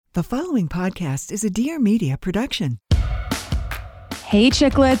The following podcast is a Dear Media production. Hey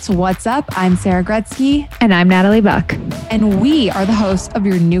chicklets, what's up? I'm Sarah Gretzky. And I'm Natalie Buck. And we are the hosts of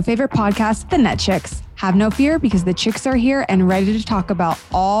your new favorite podcast, The Net Chicks. Have no fear because the chicks are here and ready to talk about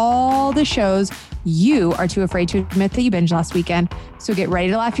all the shows you are too afraid to admit that you binged last weekend. So get ready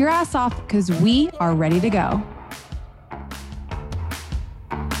to laugh your ass off because we are ready to go.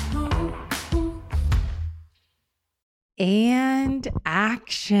 And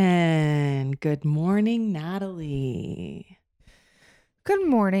action. Good morning, Natalie. Good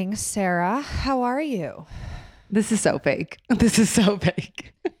morning, Sarah. How are you? This is so fake. This is so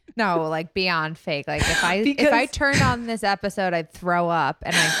fake. No, like beyond fake. Like if I turned on this episode, I'd throw up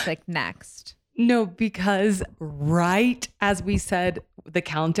and I'd click next. No, because right as we said the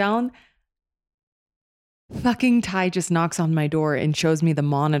countdown, fucking Ty just knocks on my door and shows me the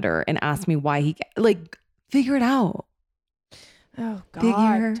monitor and asks me why figure it out. Oh God,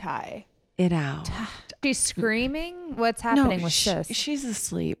 Figure Ty. It out. She's screaming. What's happening with this? She's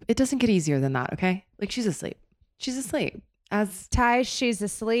asleep. It doesn't get easier than that, okay? Like she's asleep. She's asleep. As Ty, she's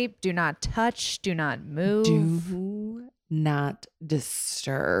asleep. Do not touch. Do not move. Do not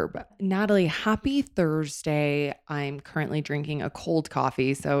disturb. Natalie, happy Thursday. I'm currently drinking a cold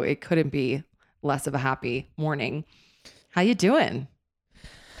coffee, so it couldn't be less of a happy morning. How you doing?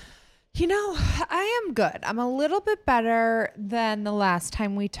 You know, I am good. I'm a little bit better than the last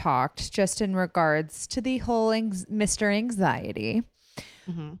time we talked, just in regards to the whole Mr. Anxiety.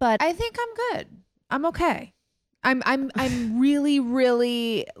 Mm-hmm. But I think I'm good. I'm okay. I'm really,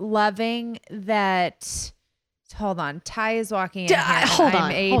 really loving that. Hold on. Ty is walking in.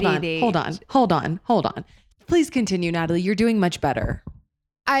 Hold on. Please continue, Natalie. You're doing much better.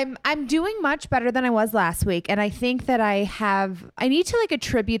 I'm doing much better than I was last week. And I think that I need to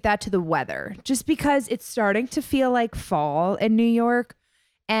attribute that to the weather, just because it's starting to feel like fall in New York.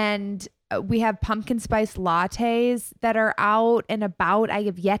 And we have pumpkin spice lattes that are out and about. I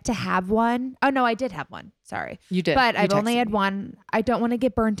have yet to have one. Oh no, I did have one. Sorry. You did. But I've only had one. I don't want to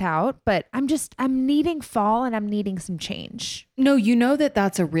get burnt out, but I'm needing fall and I'm needing some change. No, you know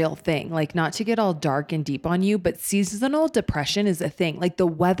that's a real thing. Like, not to get all dark and deep on you, but seasonal depression is a thing. Like, the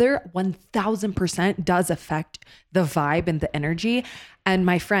weather 1000% does affect the vibe and the energy. And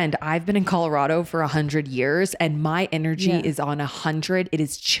my friend, I've been in Colorado for 100 years and my energy is on 100. It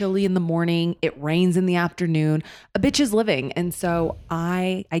is chilly in the morning. It rains in the afternoon. A bitch is living. And so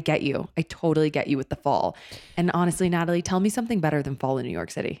I get you. I totally get you with the fall. And honestly, Natalie, tell me something better than fall in New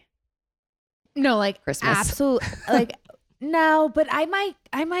York City. No, Christmas. Absolutely. No, but I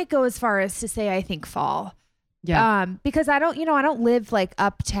might go as far as to say I think fall. Yeah. Because I don't live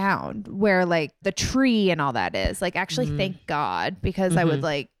uptown where the tree and all that is. Actually, thank God, because I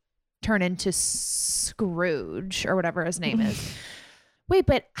would turn into Scrooge or whatever his name is. Wait,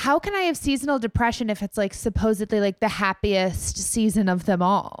 but how can I have seasonal depression if it's supposedly the happiest season of them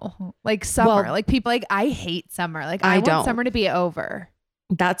all? Summer. Well, people I hate summer. I want summer to be over.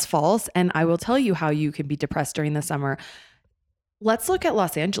 That's false. And I will tell you how you can be depressed during the summer. Let's look at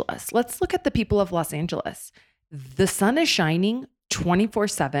Los Angeles. Let's look at the people of Los Angeles. The sun is shining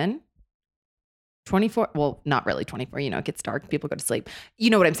 24/7. 24, well, not really 24, it gets dark, people go to sleep. You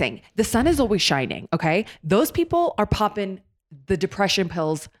know what I'm saying? The sun is always shining, okay? Those people are popping the depression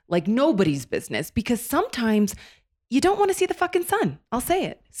pills like nobody's business, because sometimes you don't want to see the fucking sun. I'll say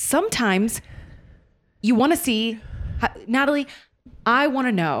it. Sometimes you want to see, Natalie, I want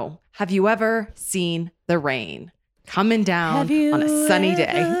to know, have you ever seen the rain coming down on a sunny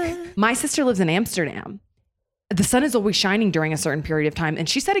day? My sister lives in Amsterdam. The sun is always shining during a certain period of time. And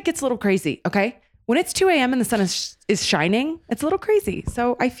she said it gets a little crazy, okay? When it's 2 a.m. and the sun is shining, it's a little crazy.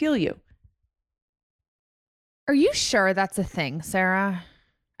 So I feel you. Are you sure that's a thing, Sarah?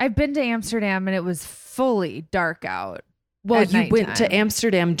 I've been to Amsterdam and it was fully dark out. Well, you went to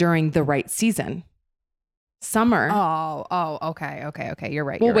Amsterdam during the right season. Summer. Oh, okay. You're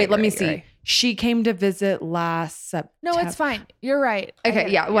right. Well, wait, let me see. Right. She came to visit last September. No, it's fine. You're right. Okay,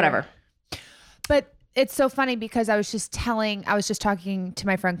 yeah, whatever. Right. But it's so funny because I was just talking to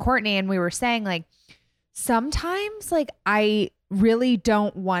my friend Courtney, and we were saying sometimes I really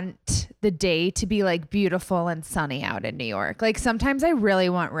don't want the day to be beautiful and sunny out in New York. Sometimes I really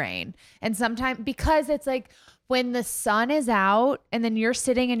want rain. And sometimes, because it's when the sun is out and then you're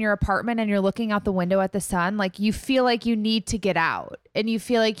sitting in your apartment and you're looking out the window at the sun, you feel like you need to get out and you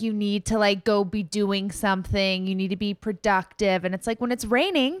feel like you need to go be doing something. You need to be productive. And it's when it's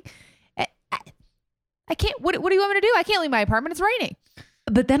raining, I can't, what do you want me to do? I can't leave my apartment. It's raining.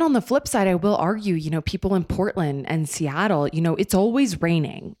 But then on the flip side, I will argue, you know, people in Portland and Seattle, you know, it's always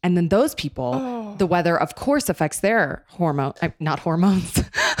raining. And then those people, the weather, of course, affects their not hormones.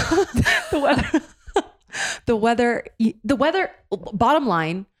 the weather, bottom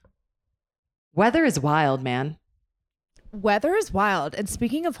line, weather is wild, man. Weather is wild. And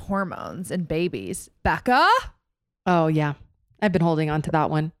speaking of hormones and babies, Becca. Oh, yeah. I've been holding on to that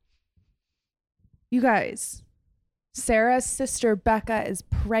one. You guys, Sarah's sister Becca is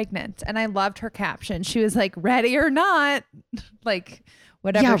pregnant, and I loved her caption. She was like, ready or not, like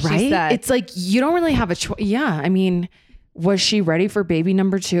whatever she said. It's like, you don't really have a choice. Yeah. I memean, was she ready for baby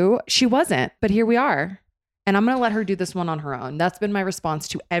number 2? She wasn't, but here we are. And I'm going to let her do this one on her own. That's been my response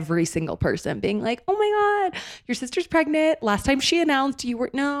to every single person being like, oh my God, your sister's pregnant. Last time she announced you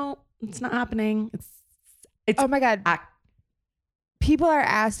were, no, it's not happening. It's oh my God. People are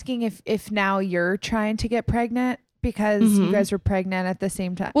asking if now you're trying to get pregnant because you guys were pregnant at the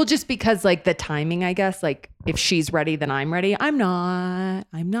same time. Well, just because like the timing, I guess, like if she's ready, then I'm ready. I'm not.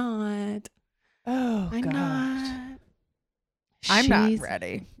 Oh, I'm God. not. I'm not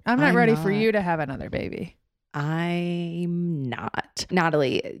ready. I'm not ready for you to have another baby. I'm not.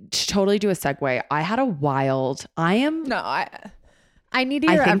 Natalie, to totally do a segue. I had a wild, I need to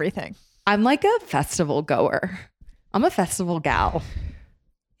hear everything. I'm like a festival goer. I'm a festival gal.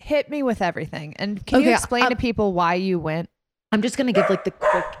 Hit me with everything. And can you explain to people why you went? I'm just going to give like the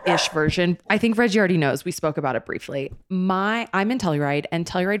quick-ish version. I think Reggie already knows. We spoke about it briefly. I'm in Telluride, and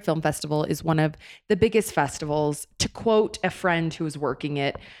Telluride Film Festival is one of the biggest festivals. To quote a friend who was working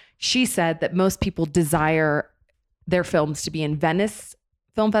it, she said that most people desire their films to be in Venice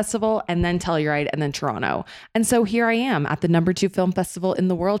Film Festival and then Telluride and then Toronto. And so here I am at the number 2 film festival in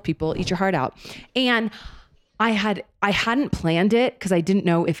the world. People, eat your heart out. And I hadn't planned it because I didn't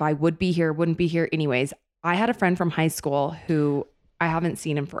know if I would be here, wouldn't be here. Anyways, I had a friend from high school who I haven't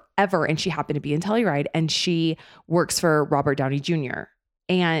seen him forever, and she happened to be in Telluride, and she works for Robert Downey Jr.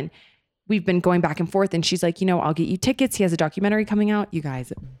 And we've been going back and forth, and she's like, you know, I'll get you tickets. He has a documentary coming out. You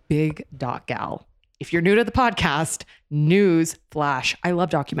guys, big doc gal. If you're new to the podcast, news flash. I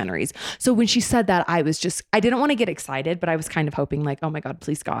love documentaries. So when she said that, I didn't want to get excited, but I was kind of hoping like, oh my God,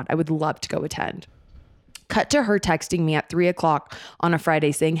 please God, I would love to go attend. Cut to her texting me at 3:00 on a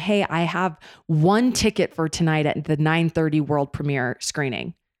Friday saying, hey, I have one ticket for tonight at the 9:30 world premiere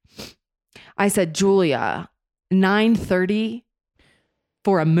screening. I said, Julia, 9:30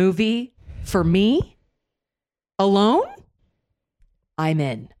 for a movie for me alone? I'm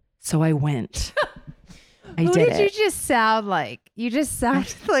in. So I went. Who did you just sound like? You just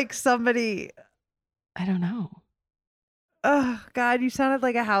sounded like somebody. I don't know. Oh God, you sounded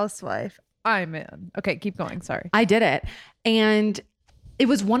like a housewife. I'm in. Okay, keep going. Sorry. I did it. And it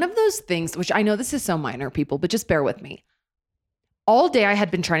was one of those things, which I know this is so minor, people, but just bear with me. All day I had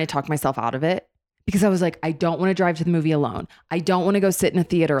been trying to talk myself out of it because I was like, I don't want to drive to the movie alone. I don't want to go sit in a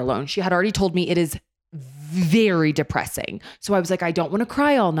theater alone. She had already told me it is very depressing. So I was like, I don't want to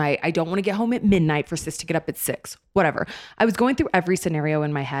cry all night. I don't want to get home at midnight for sis to get up at 6, whatever. I was going through every scenario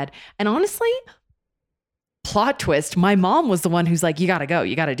in my head. And honestly, plot twist, my mom was the one who's like, you got to go,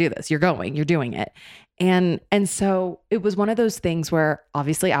 you got to do this. You're going, you're doing it. And so it was one of those things where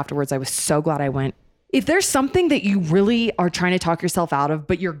obviously afterwards I was so glad I went. If there's something that you really are trying to talk yourself out of,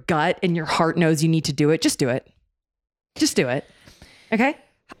 but your gut and your heart knows you need to do it, just do it. Just do it. Okay.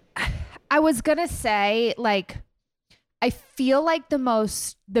 I was going to say, like, I feel like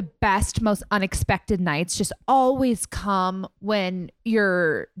the best, most unexpected nights just always come when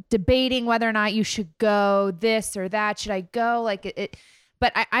you're debating whether or not you should go this or that. Should I go? Like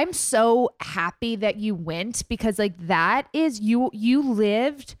but I'm so happy that you went because like that is you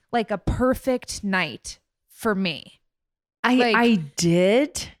lived like a perfect night for me. I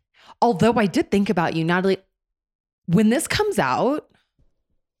did. Although I did think about you, Natalie, when this comes out,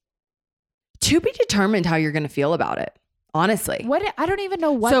 to be determined how you're going to feel about it. Honestly. I don't even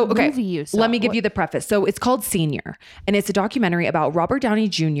know what movie you saw. Let me give you the preface. So it's called Senior, and it's a documentary about Robert Downey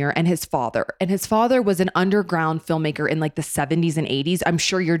Jr. and his father. And his father was an underground filmmaker in like the 70s and 80s. I'm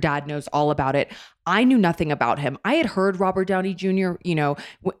sure your dad knows all about it. I knew nothing about him. I had heard Robert Downey Jr., you know,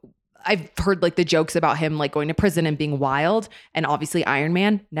 I've heard like the jokes about him like going to prison and being wild, and obviously Iron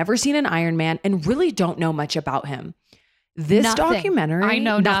Man. Never seen an Iron Man and really don't know much about him. This documentary. I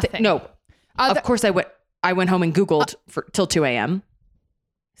know nothing. No. Of course I went home and Googled till 2 a.m.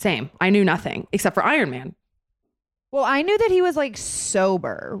 Same. I knew nothing except for Iron Man. Well, I knew that he was like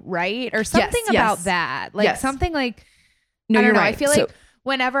sober, right? Or something about that. Like something like, no, I don't you're know. right. I feel like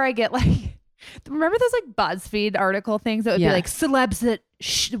whenever I get like, remember those like BuzzFeed article things that would be like celebs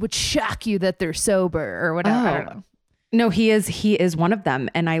that would shock you that they're sober or whatever. I don't know. No, he is one of them.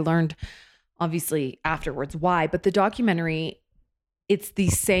 And I learned obviously afterwards why, but the documentary, it's the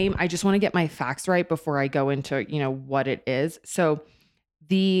same. I just want to get my facts right before I go into, what it is. So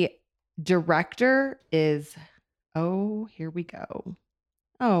the director is, here we go.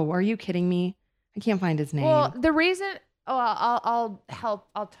 Oh, are you kidding me? I can't find his name. Well, the reason, I'll help.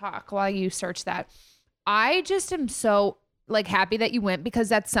 I'll talk while you search that. I just am so happy that you went, because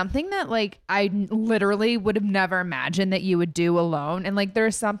that's something that I literally would have never imagined that you would do alone. And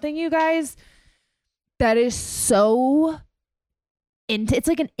there's something, you guys, that is so it's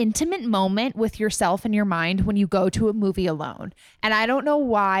like an intimate moment with yourself and your mind when you go to a movie alone. And I don't know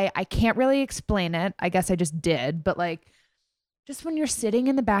why. I can't really explain it. I guess I just did. But just when you're sitting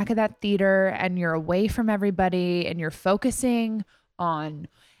in the back of that theater and you're away from everybody and you're focusing on,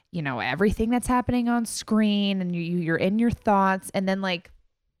 everything that's happening on screen, and you're in your thoughts. And then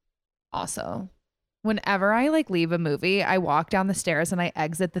also whenever I leave a movie, I walk down the stairs and I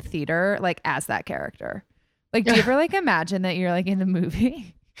exit the theater as that character. Do you ever imagine that you're in the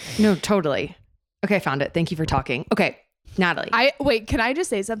movie? No, totally. Okay, I found it. Thank you for talking. Okay, Natalie. Wait, can I just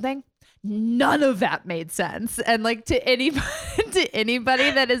say something? None of that made sense. And to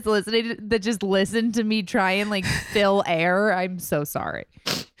anybody that is listening, that just listened to me try and fill air, I'm so sorry.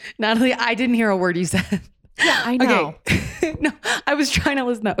 Natalie, I didn't hear a word you said. Yeah, I know. Okay. No, I was trying to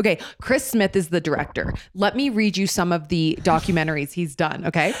listen. Okay, Chris Smith is the director. Let me read you some of the documentaries he's done,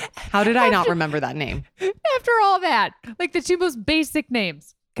 okay? How did I not remember that name? After all that, the two most basic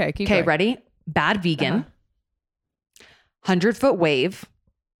names. Okay, keep going. Ready? Bad Vegan. 100-Foot Wave.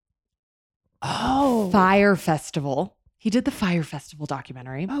 Oh. Fire Festival. He did the Fire Festival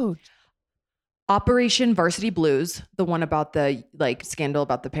documentary. Oh. Operation Varsity Blues, the one about the scandal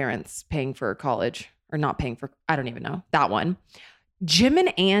about the parents paying for college or not paying for, I don't even know. That one. Jim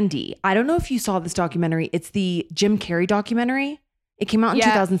and Andy. I don't know if you saw this documentary. It's the Jim Carrey documentary. It came out in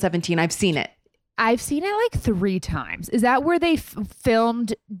 2017. I've seen it. I've seen it 3 times. Is that where they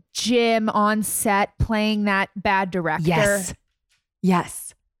filmed Jim on set playing that bad director?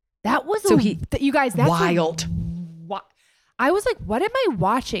 Yes. That was you guys. That's wild. I was what am I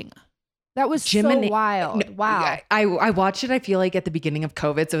watching? That was Jim so wild. No, wow. I watched it. I feel at the beginning of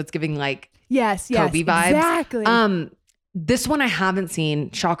COVID, so it's giving yes, Kobe vibes. Exactly. This one I haven't seen.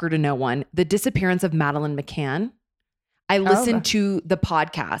 Shocker to no one. The Disappearance of Madeleine McCann. I listened to the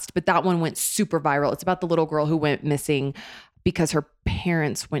podcast, but that one went super viral. It's about the little girl who went missing because her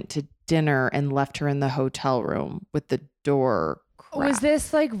parents went to dinner and left her in the hotel room with the door cracked. Was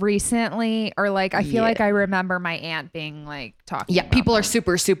this recently, or I feel I remember my aunt being talking. Yeah, about people them. are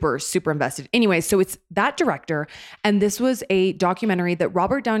super, super, super invested. Anyway, so it's that director, and this was a documentary that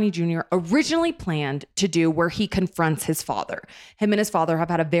Robert Downey Jr. originally planned to do, where he confronts his father. Him and his father have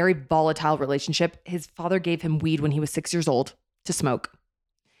had a very volatile relationship. His father gave him weed when he was 6 years old to smoke.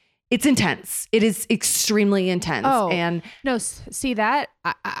 It's intense. It is extremely intense. Oh, and no, see that?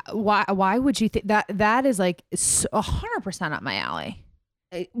 Why would you think that is 100% up my alley?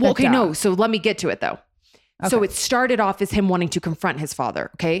 Well, okay, no. So let me get to it though. Okay. So it started off as him wanting to confront his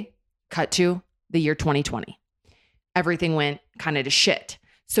father. Okay. Cut to the year 2020. Everything went kind of to shit.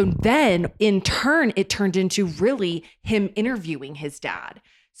 So then in turn, it turned into really him interviewing his dad.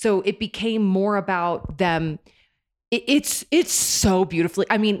 So it became more about them. It's so beautifully.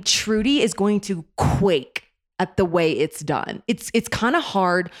 I mean, Trudy is going to quake at the way it's done. It's kind of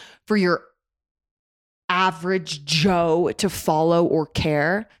hard for your average Joe to follow or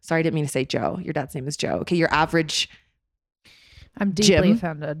care. Sorry, I didn't mean to say Joe. Your dad's name is Joe. Okay, your average. I'm deeply Jim.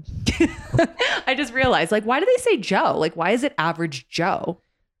 offended. I just realized, why do they say Joe? Why is it average Joe?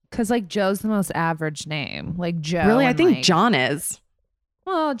 Because Joe's the most average name. Joe. Really, I think John is.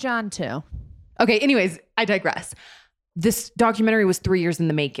 Well, John too. Okay. Anyways, I digress. This documentary was 3 years in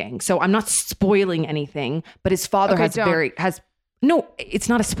the making, so I'm not spoiling anything. But his father no. It's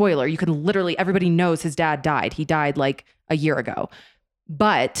not a spoiler. You can literally, everybody knows his dad died. He died a year ago.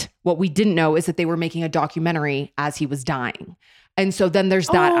 But what we didn't know is that they were making a documentary as he was dying, and so then there's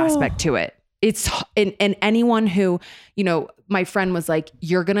that aspect to it. It's and anyone who, my friend was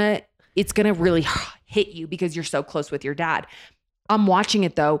it's gonna really hit you because you're so close with your dad. I'm watching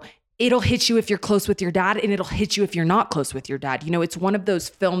it though. It'll hit you if you're close with your dad, and it'll hit you if you're not close with your dad. It's one of those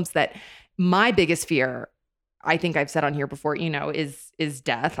films that my biggest fear, I think I've said on here before, is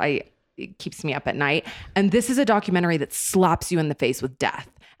death. It keeps me up at night. And this is a documentary that slaps you in the face with death.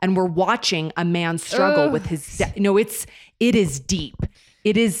 And we're watching a man struggle with his death. No, it is deep.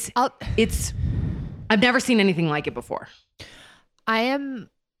 I've never seen anything like it before. I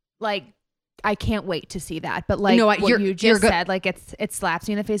am I can't wait to see that. But no, what you just said, it slaps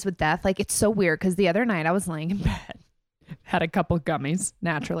you in the face with death. It's so weird because the other night I was laying in bed had a couple gummies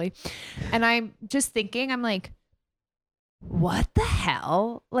naturally. And I'm just thinking, I'm like, what the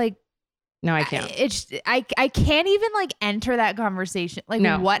hell? Like, No, I can't. I can't even like enter that conversation. Like,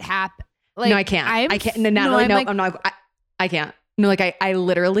 No. What happened? Like, No, I can't. I can't. No, Natalie, no, like, I'm not. I can't. No, like I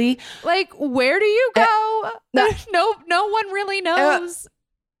literally. like, where do you go? no. No one really knows.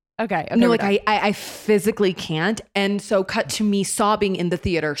 Okay. No, we're like done. I physically can't. And so cut to me sobbing in the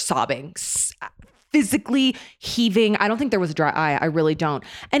theater, physically heaving. I don't think there was a dry eye. I really don't.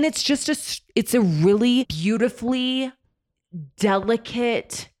 And it's just it's a really beautifully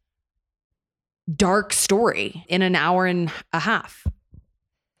delicate, dark story in an hour and a half.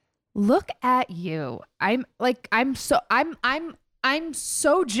 Look at you. I'm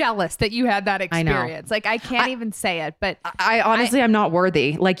so jealous that you had that I know. experience. Like, I can't even say it, but I honestly, I'm not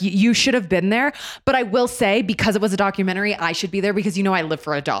worthy. Like you should have been there, but I will say because it was a documentary, I should be there because I live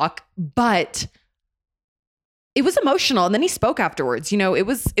for a doc, but it was emotional. And then he spoke afterwards, it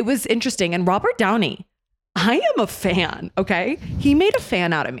was interesting. And Robert Downey, I am a fan. Okay. He made a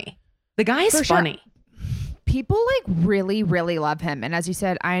fan out of me. The guy is funny. Sure. People like really, really love him. And as you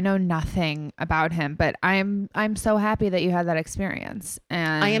said, I know nothing about him, but I'm so happy that you had that experience.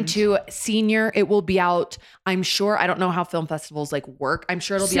 And I am too. Senior, it will be out. I'm sure. I don't know how film festivals like work. I'm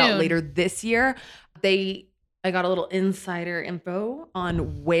sure it'll be out Soon. later this year. I got a little insider info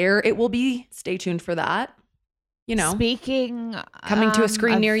on where it will be. Stay tuned for that. Speaking coming to a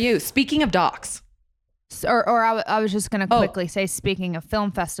screen near you. Speaking of docs. Or I was just going to quickly say, speaking of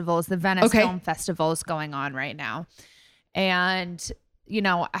film festivals, the Venice Film Festival is going on right now. And,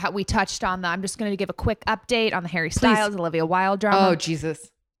 how we touched on I'm just going to give a quick update on the Harry Styles, Olivia Wilde drama. Oh,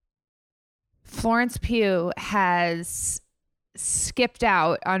 Jesus. Florence Pugh has skipped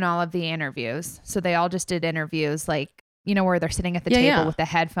out on all of the interviews. So they all just did interviews where they're sitting at the table with the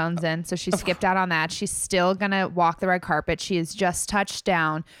headphones in. So she skipped out on that. She's still going to walk the red carpet. She has just touched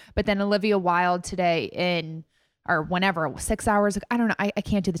down. But then Olivia Wilde today or whenever, 6 hours ago, I don't know. I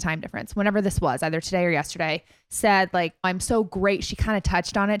can't do the time difference. Whenever this was, either today or yesterday, said I'm so great. She kind of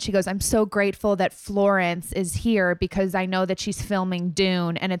touched on it. She goes, I'm so grateful that Florence is here because I know that she's filming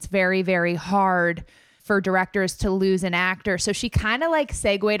Dune and it's very, very hard for directors to lose an actor. So she kind of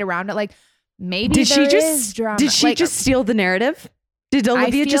segued around it. Maybe did she drama. just steal the narrative? Did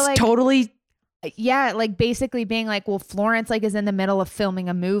Olivia just totally? Yeah, basically being well, Florence is in the middle of filming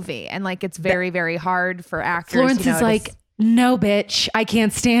a movie, and it's very, very hard for actors. Florence is no, bitch, I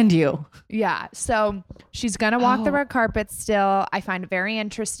can't stand you. Yeah, so she's gonna walk the red carpet still. I find it very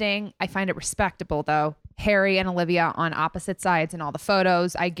interesting. I find it respectable though. Harry and Olivia on opposite sides in all the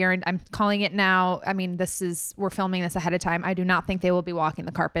photos. I guarantee, I'm calling it now. I mean, we're filming this ahead of time. I do not think they will be walking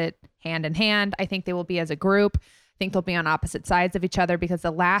the carpet hand in hand. I think they will be as a group. I think they'll be on opposite sides of each other because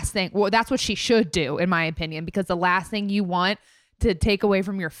the last thing, that's what she should do, in my opinion, because the last thing you want to take away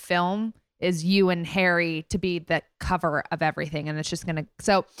from your film is you and Harry to be the cover of everything. And it's just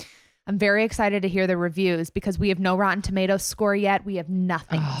so I'm very excited to hear the reviews because we have no Rotten Tomatoes score yet. We have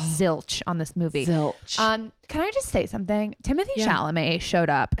nothing. Zilch on this movie. Zilch. Can I just say something? Timothy Chalamet showed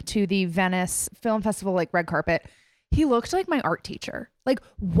up to the Venice Film Festival red carpet. He looked like my art teacher.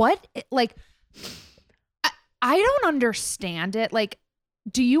 What? I don't understand it.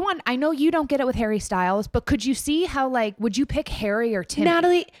 I know you don't get it with Harry Styles, but could you see how would you pick Harry or Timmy?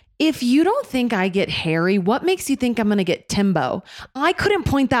 Natalie, if you don't think I get Harry, what makes you think I'm going to get Timbo? I couldn't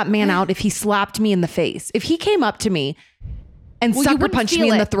point that man out if he slapped me in the face. If he came up to me and sucker punched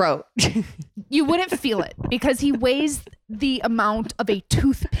me in the throat. You wouldn't feel it because he weighs the amount of a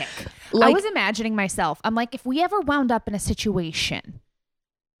toothpick. I was imagining myself. I'm if we ever wound up in a situation.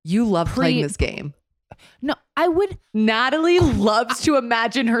 You love playing this game. No, I would. Natalie loves to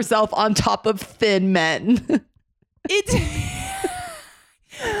imagine herself on top of thin men.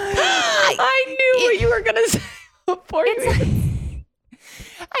 I knew what you were going to say before you.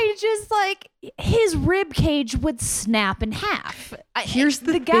 I just his rib cage would snap in half. Here's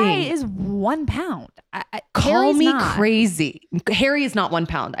the guy thing. is 1 pound. Call Harry's me not. crazy. Harry is not 1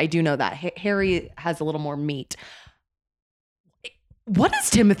 pound. I do know that. Harry has a little more meat. What is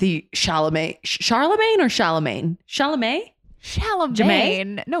Timothy Chalamet? Charlemagne or Chalamet? Chalamet?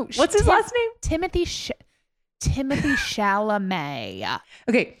 Chalamet. No. What's his last name? Timothy Chalamet.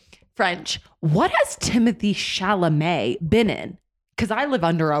 Okay, French. What has Timothy Chalamet been in? Because I live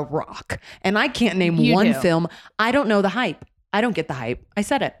under a rock and I can't name one film. I don't know the hype. I don't get the hype. I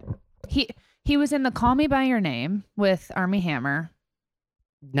said it. He was in the Call Me By Your Name with Armie Hammer.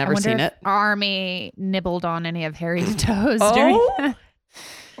 Never seen it. Armie nibbled on any of Harry's toes.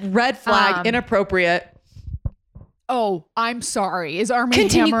 Red flag, inappropriate. Oh, I'm sorry. Is Armie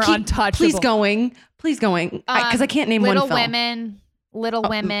Hammer untouchable? Please going. Because I can't name one film. Little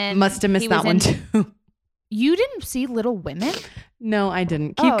Women. Must have missed that one too. You didn't see Little Women? No, I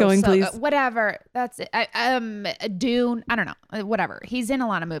didn't. Keep going, please. Whatever. That's it. Dune. I don't know. Whatever. He's in a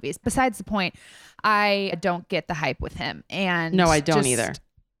lot of movies. Besides the point, I don't get the hype with him. And no, I don't either.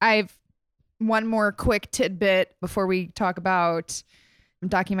 I've one more quick tidbit before we talk about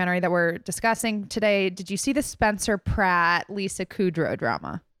documentary that we're discussing today. Did you see the Spencer Pratt, Lisa Kudrow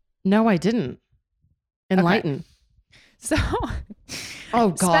drama? No, I didn't. Enlighten. Okay. So, oh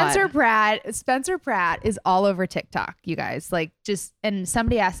God, Spencer Pratt is all over TikTok, you guys. Like, and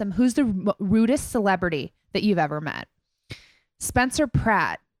somebody asked him, who's the rudest celebrity that you've ever met? Spencer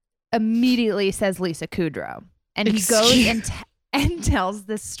Pratt immediately says Lisa Kudrow. And he goes and tells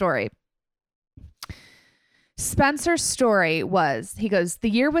this story. Spencer's story was, he goes, the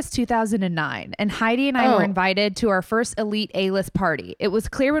year was 2009 and Heidi and I were invited to our first elite A-list party. It was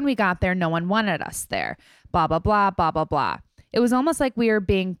clear when we got there, no one wanted us there. Blah, blah, blah, blah, blah, blah. It was almost like we were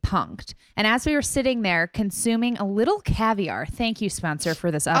being punked. And as we were sitting there consuming a little caviar, thank you, Spencer, for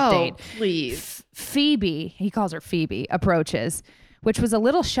this update. Oh, please. Phoebe, he calls her Phoebe, approaches, which was a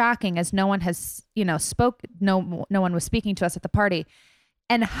little shocking as no one has, no one was speaking to us at the party.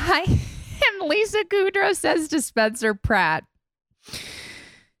 And Lisa Kudrow says to Spencer Pratt,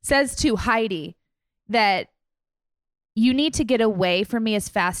 says to Heidi that you need to get away from me as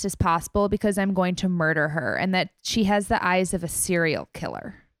fast as possible because I'm going to murder her, and that she has the eyes of a serial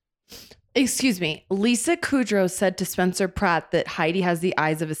killer. Excuse me. Lisa Kudrow said to Spencer Pratt that Heidi has the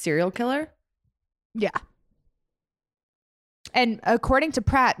eyes of a serial killer? Yeah. And according to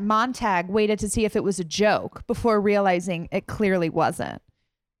Pratt, Montag waited to see if it was a joke before realizing it clearly wasn't.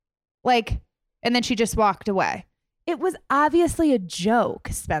 And then she just walked away. It was obviously a joke,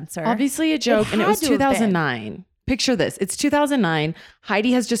 Spencer. Obviously a joke. And it was 2009. Picture this. It's 2009.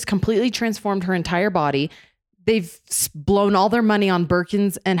 Heidi has just completely transformed her entire body. They've blown all their money on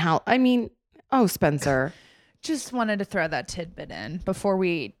Birkins and Spencer. Just wanted to throw that tidbit in before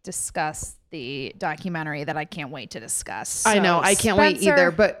we discuss the documentary that I can't wait to discuss. So I know. I can't wait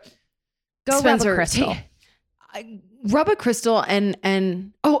either, but go Spencer, rub a crystal. Rub a crystal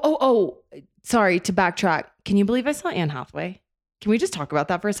and sorry to backtrack. Can you believe I saw Anne Hathaway? Can we just talk about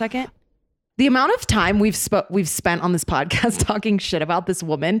that for a second? The amount of time we've spent on this podcast talking shit about this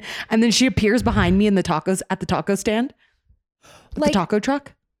woman, and then she appears behind me in the tacos at the taco stand, the taco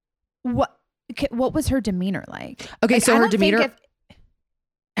truck. What was her demeanor like? Okay, so her demeanor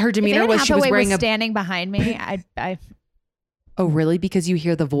was she was wearing standing behind me. I. Oh, really? Because you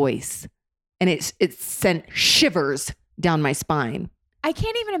hear the voice, and it sent shivers down my spine. I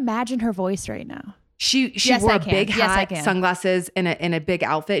can't even imagine her voice right now. She wore a big hat, sunglasses, in a big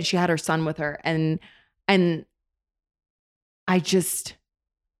outfit. She had her son with her, and I just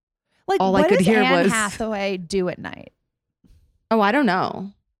all I could hear was, what does Anne Hathaway do at night? Oh, I don't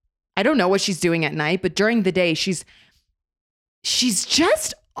know. I don't know what she's doing at night, but during the day, she's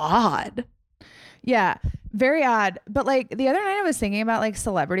just odd. Yeah, very odd. But the other night, I was thinking about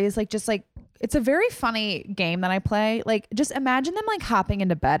celebrities, it's a very funny game that I play. Just imagine them hopping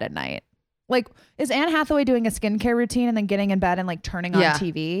into bed at night. Is Anne Hathaway doing a skincare routine and then getting in bed and turning on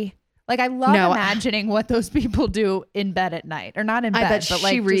TV? I love imagining what those people do in bed at night, or not in bed, but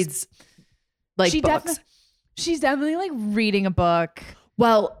she reads books. She's definitely reading a book.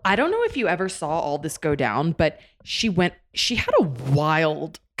 Well, I don't know if you ever saw all this go down, but she had a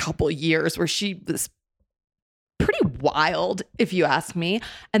wild couple years where she was pretty wild, if you ask me.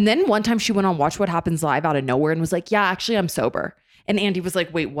 And then one time she went on Watch What Happens Live out of nowhere and was like, yeah, actually I'm sober. And Andy was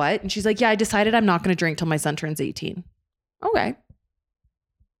like, wait, what? And she's like, yeah, I decided I'm not going to drink till my son turns 18. Okay.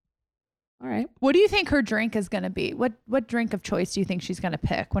 All right. What do you think her drink is going to be? What drink of choice do you think she's going to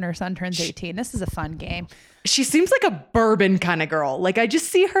pick when her son turns 18? This is a fun game. She seems like a bourbon kind of girl. I just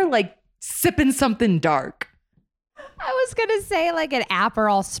see her sipping something dark. I was going to say an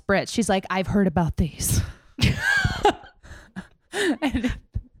Aperol Spritz. She's like, I've heard about these.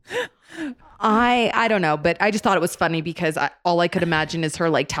 I don't know, but I just thought it was funny because all I could imagine is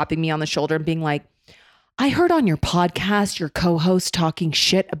her tapping me on the shoulder and being like, I heard on your podcast your co-host talking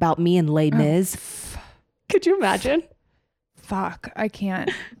shit about me and Les Mis. Could you imagine? Fuck, I can't.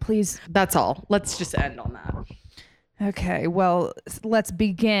 Please. That's all. Let's just end on that. Okay, well, let's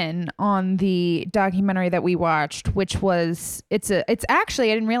begin on the documentary that we watched, which was it's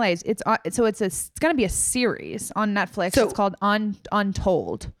actually, I didn't realize it's going to be a series on Netflix. So, it's called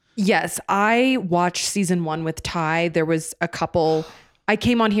Untold. Yes, I watched season 1 with Ty. There was a couple I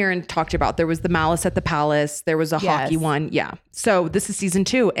came on here and talked about. There was the Malice at the Palace. There was a hockey one. Yeah. So this is season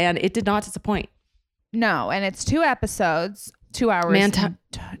 2 and it did not disappoint. No, and it's 2 episodes, 2 hours.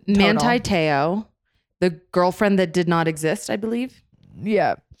 Manti Te'O, the girlfriend that did not exist, I believe.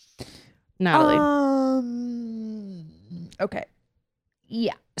 Yeah. Natalie. Okay.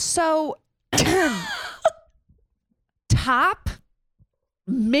 Yeah. So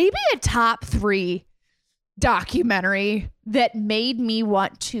maybe a top 3 documentary that made me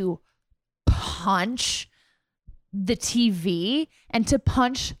want to punch the TV and to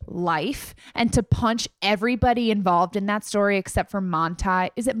punch life and to punch everybody involved in that story except for Manti.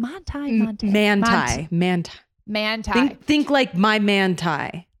 Is it Manti? Manti. Think like my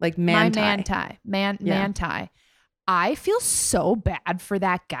Manti. Like Manti. Manti. I feel so bad for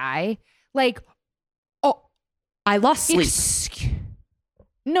that guy. Like, oh, I lost sleep.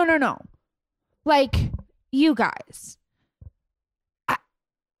 No. Like, you guys.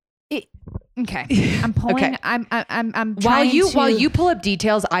 Okay. I'm pulling. Okay. I'm while trying you pull up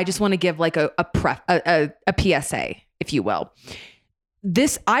details, I just want to give like a PSA, if you will.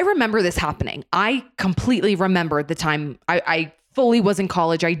 I remember this happening. I completely remember the time I fully was in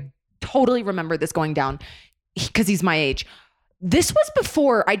college. I totally remember this going down because he's my age. This was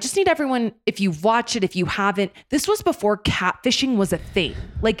before, I just need everyone, if you watch it, if you haven't, this was before catfishing was a thing.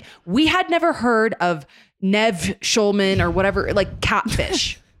 Like, we had never heard of Nev Schulman or whatever, like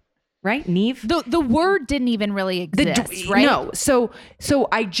catfish. Right? Neve? The word didn't even really exist, right? No. So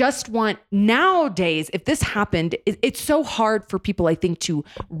I just want, nowadays, if this happened, it's so hard for people, I think, to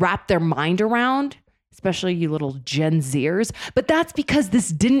wrap their mind around, especially you little Gen Zers. But that's because this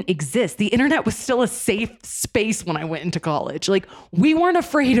didn't exist. The internet was still a safe space when I went into college. Like, we weren't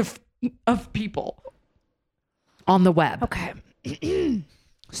afraid of people on the web. Okay.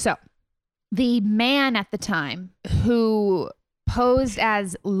 So the man at the time who posed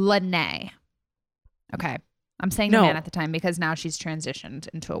as Lene. Okay. I'm saying the man at the time because now she's transitioned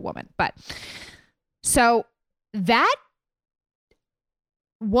into a woman. But so that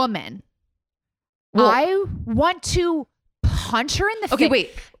woman, I want to punch her in the face. Okay,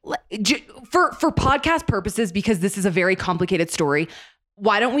 wait. For podcast purposes, because this is a very complicated story,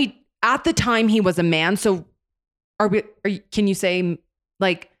 why don't we, at the time he was a man, so can you say,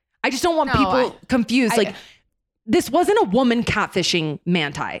 like, I just don't want people confused. This wasn't a woman catfishing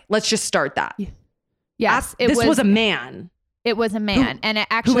Manti. Let's just start that. Yes, this was a man. It was a man, and it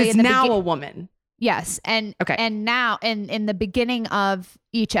actually who is now a woman. Yes, and now in the beginning of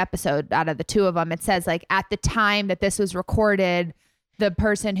each episode, out of the 2 of them, it says like at the time that this was recorded, the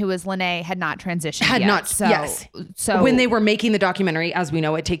person who was Lene had not transitioned yet. So when they were making the documentary, as we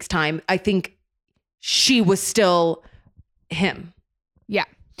know, it takes time. I think she was still him. Yeah.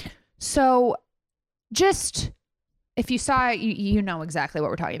 So just, if you saw it, you know exactly what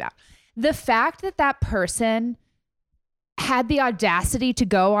we're talking about. The fact that person had the audacity to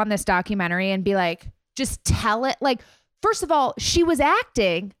go on this documentary and be like, just tell it. Like, first of all, she was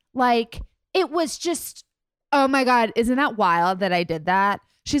acting like it was just, oh my God, isn't that wild that I did that?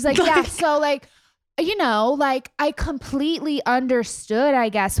 She's like, yeah. So like, you know, like I completely understood, I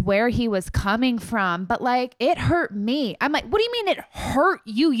guess, where he was coming from, but like it hurt me. I'm like, what do you mean it hurt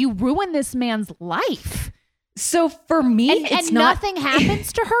you? You ruined this man's life. So for me, and nothing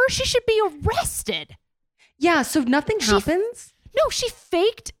happens to her. She should be arrested. Yeah. So nothing happens. No, she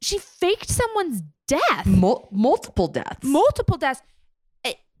faked someone's death. Multiple deaths. Multiple deaths.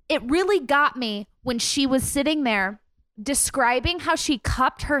 It really got me when she was sitting there describing how she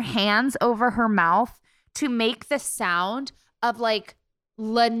cupped her hands over her mouth to make the sound of like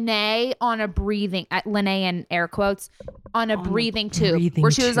Lene on a breathing, Lene in air quotes, on a breathing tube,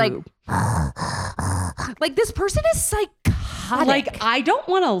 where she was like this person is psychotic. Like, I don't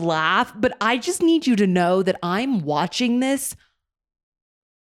want to laugh, but I just need you to know that I'm watching this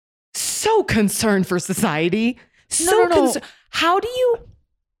so concerned for society. No. How do you...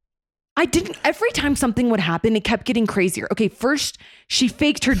 every time something would happen, it kept getting crazier. Okay, first she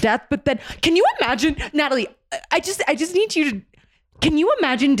faked her death, but then, can you imagine, Natalie, I just need you to, can you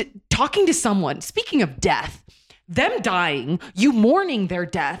imagine talking to someone, speaking of death, them dying, you mourning their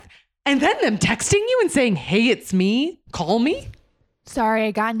death, and then them texting you and saying, hey, it's me, call me? Sorry,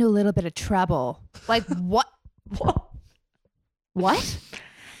 I got into a little bit of trouble. Like, what? What?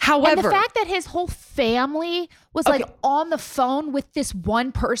 However, and the fact that his whole family was like on the phone with this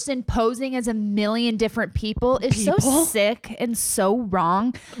one person posing as a million different people is so sick and so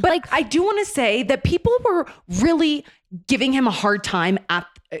wrong. But like, I do want to say that people were really giving him a hard time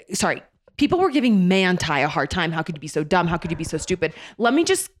people were giving Manti a hard time. How could you be so dumb? How could you be so stupid? Let me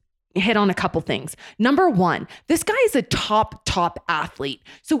just hit on a couple things. Number one, this guy is a top athlete.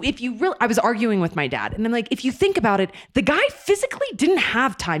 So if you really, I was arguing with my dad and I'm like, if you think about it, the guy physically didn't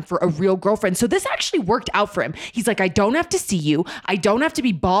have time for a real girlfriend. So this actually worked out for him. He's like, I don't have to see you. I don't have to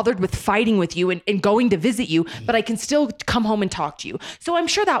be bothered with fighting with you and going to visit you, but I can still come home and talk to you. So I'm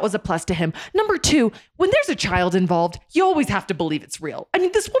sure that was a plus to him. Number two, when there's a child involved, you always have to believe it's real. I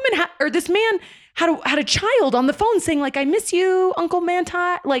mean, this woman this man had a child on the phone saying like, I miss you, Uncle Manti.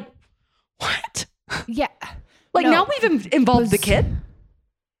 Like, what? Yeah. Like now we've involved the kid.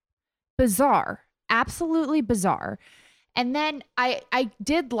 Bizarre. Absolutely bizarre. And then I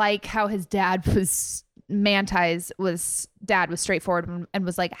did like how his dad was, Manti's dad was straightforward and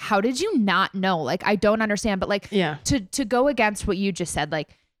was like, how did you not know? Like, I don't understand. But like, to go against what you just said, like,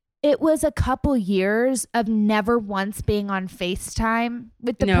 it was a couple years of never once being on FaceTime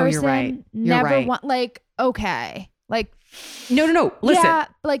with the person. You're right. Never like, okay. Like, no. Listen. Yeah.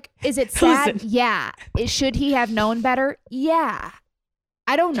 Like, is it sad? Yeah. Should he have known better? Yeah.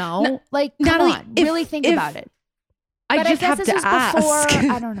 I don't know. Come Natalie, on. Really think about it. I just have to ask.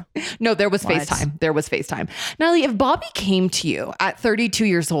 Before, I don't know. No, there was FaceTime. There was FaceTime. Natalie, if Bobby came to you at 32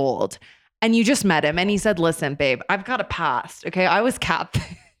 years old and you just met him and he said, listen, babe, I've got a past. Okay. I was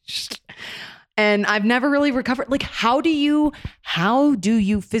catfished and I've never really recovered. Like, how do you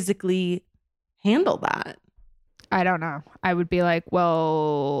physically handle that? I don't know. I would be like,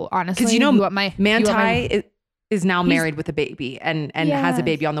 well, honestly, because Manti is now married with a baby and has a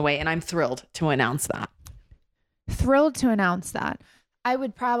baby on the way. And I'm thrilled to announce that. I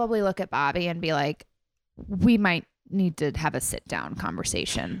would probably look at Bobby and be like, we might need to have a sit down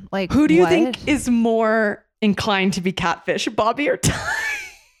conversation. Like, who do you think is more inclined to be catfish, Bobby or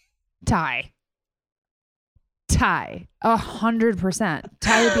Ty? Ty. 100%.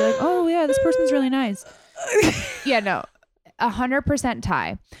 Ty would be like, oh yeah, this person's really nice. Yeah, no, 100%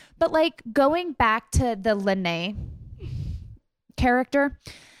 Ty. But like going back to the Lene character,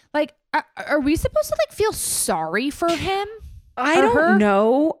 like, are we supposed to like feel sorry for him? I don't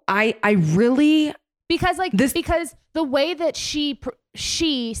know. I really, because the way that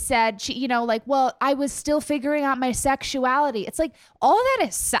she said, she, like, well, I was still figuring out my sexuality. It's like, all that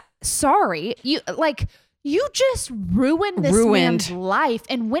is sorry. You just ruined this man's life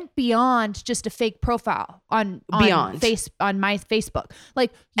and went beyond just a fake profile on my Facebook.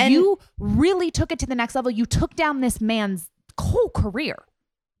 Like, you really took it to the next level. You took down this man's whole career.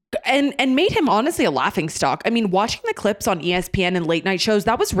 And made him honestly a laughingstock. I mean, watching the clips on ESPN and late night shows,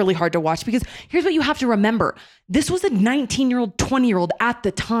 that was really hard to watch because here's what you have to remember. This was a 19-year-old, 20-year-old at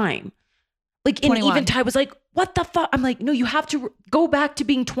the time. Like, and 21. Even Ty was like, what the fuck? I'm like, no, you have to go back to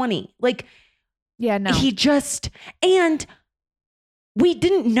being 20. Like, yeah, no. And we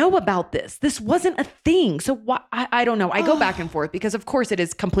didn't know about this. This wasn't a thing. So I don't know. I go back and forth because of course it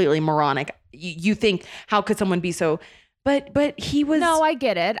is completely moronic. You think, how could someone be so, but he was. No, I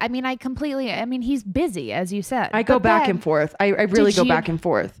get it. I mean, he's busy, as you said. I go back and forth. I really go back and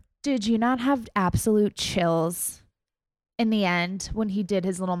forth. Did you not have absolute chills in the end when he did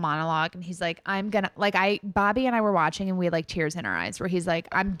his little monologue and he's like, Bobby and I were watching and we had like tears in our eyes where he's like,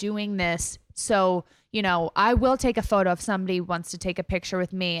 I'm doing this. So, I will take a photo if somebody wants to take a picture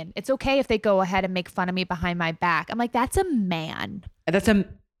with me. And it's okay if they go ahead and make fun of me behind my back. I'm like, that's a man.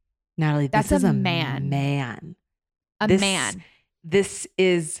 Natalie, this is a man. This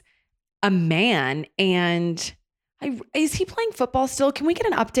is a man. And is he playing football still? Can we get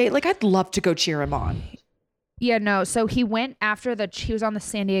an update? Like, I'd love to go cheer him on. Yeah, no. So he went he was on the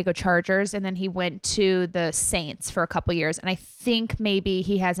San Diego Chargers and then he went to the Saints for a couple years. And I think maybe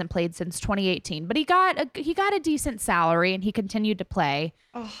he hasn't played since 2018, but he got a decent salary and he continued to play.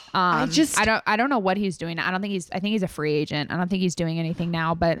 I don't know what he's doing. I think he's a free agent. I don't think he's doing anything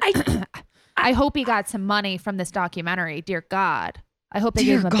now, but I hope he got some money from this documentary. Dear God. I hope they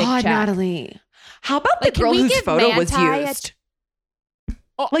gave him a big check. Natalie. How about the girl whose photo was used?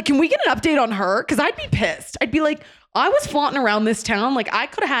 Like, can we get an update on her? Because I'd be pissed. I'd be like, I was flaunting around this town. Like, I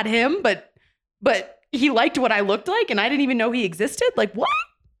could have had him, but he liked what I looked like and I didn't even know he existed. Like, what?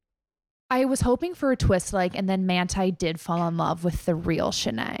 I was hoping for a twist, and then Manti did fall in love with the real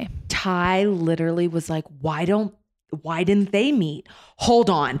Shanae. Ty literally was like, why didn't they meet?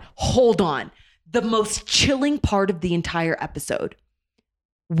 Hold on. The most chilling part of the entire episode,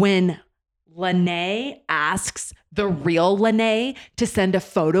 when Lene asks the real Lene to send a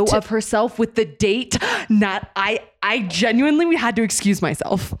photo of herself with the date. I genuinely had to excuse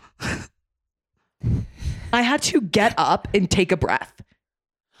myself. I had to get up and take a breath.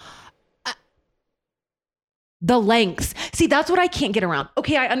 The lengths. See, that's what I can't get around.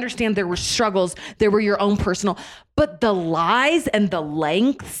 Okay, I understand there were struggles. There were your own personal, but the lies and the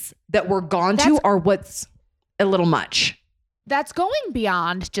lengths that we're gone to are what's a little much. That's going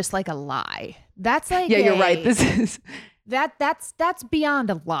beyond just like a lie. That's like you're right. This is that's beyond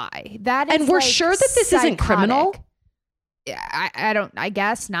a lie. That is, and we're like sure that this isn't criminal. Yeah, I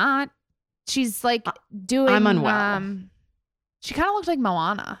guess not. She's like doing. I'm unwell. She kind of looked like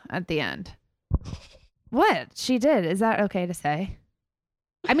Moana at the end. What she did, is that okay to say?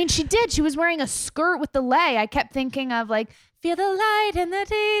 I mean, she did. She was wearing a skirt with the lei. I kept thinking of like, feel the light in the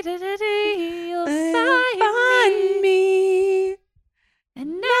day, you'll find me.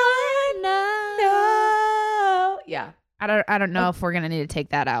 And now I know. Yeah. I don't know if we're going to need to take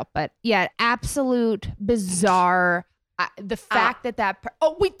that out, but yeah, absolute bizarre. The fact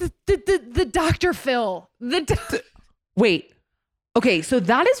wait, the Dr. Phil. Wait. Okay, so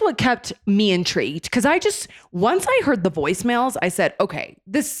that is what kept me intrigued, because once I heard the voicemails, I said, okay,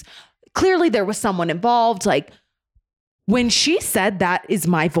 this clearly there was someone involved. Like when she said that is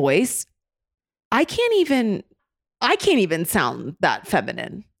my voice, I can't even sound that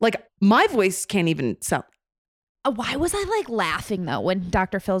feminine. Like my voice can't even sound. Why was I like laughing though when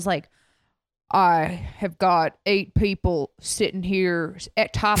Dr. Phil's like, I have got 8 people sitting here,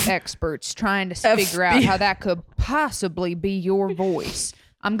 top experts, trying to figure out how that could possibly be your voice.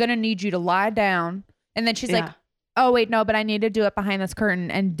 I'm going to need you to lie down. And then she's like, oh, wait, no, but I need to do it behind this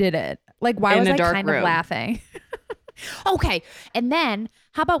curtain, and did it. Like, why was I kind of laughing? Okay. And then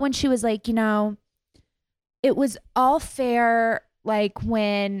how about when she was like, it was all fair. Like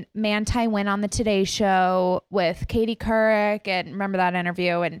when Manti went on the Today Show with Katie Couric, and remember that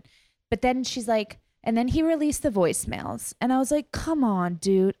interview, but then she's like, and then he released the voicemails. And I was like, come on,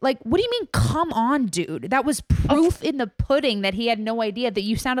 dude. Like, what do you mean, come on, dude? That was proof in the pudding that he had no idea that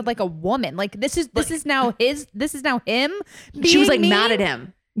you sounded like a woman. Like, this is now him. She was like mad at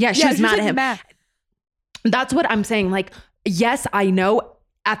him. Yeah, she was mad at him. That's what I'm saying. Like, yes, I know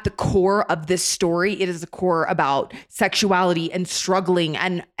at the core of this story, it is a core about sexuality and struggling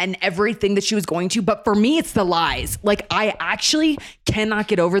and everything that she was going to. But for me, it's the lies. Like, I actually cannot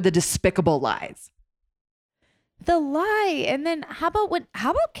get over the despicable lies. The lie. And then how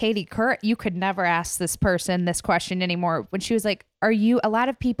about Katie Couric? You could never ask this person this question anymore. When she was like, a lot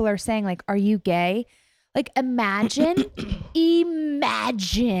of people are saying like, are you gay? Like, imagine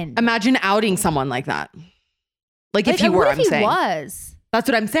outing someone like that. Like if you were, I'm saying. Was. That's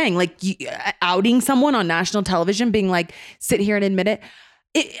what I'm saying. Like outing someone on national television, being like, sit here and admit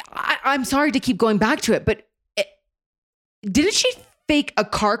it. I'm sorry to keep going back to it, but didn't she fake a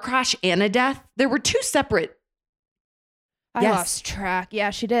car crash and a death? There were 2 separate. I lost track. Yeah,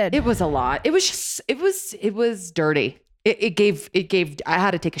 she did. It was a lot. It was dirty. It gave, I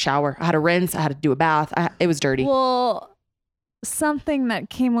had to take a shower. I had to rinse. I had to do a bath. It was dirty. Well, something that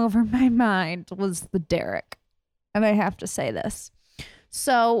came over my mind was the Derek. And I have to say this.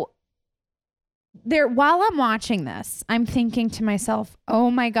 So while I'm watching this, I'm thinking to myself,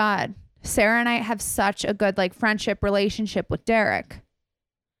 oh my God, Sara and I have such a good like friendship relationship with Derek.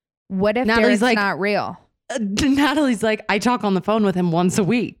 What if Natalie's Derek's not real? Natalie's like, I talk on the phone with him once a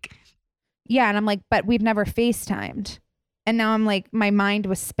week. Yeah. And I'm like, but we've never FaceTimed. And now I'm like, my mind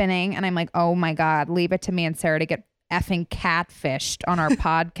was spinning and I'm like, oh my God, leave it to me and Sara to get effing catfished on our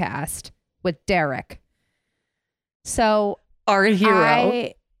podcast with Derek. So our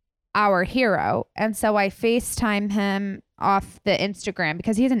hero. And so I FaceTime him off the Instagram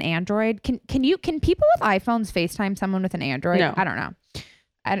because he has an Android. Can people with iPhones FaceTime someone with an Android? No. I don't know.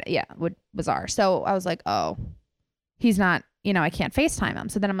 Bizarre. So I was like, oh, he's not, I can't FaceTime him.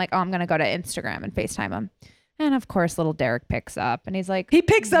 So then I'm like, oh, I'm going to go to Instagram and FaceTime him. And of course, little Derek picks up and he's like, and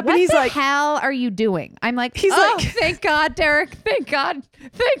he's like, what the hell are you doing? I'm like, thank God, Derek. Thank God.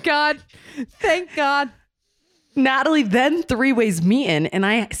 Thank God. Thank God. Natalie then 3-ways me in, and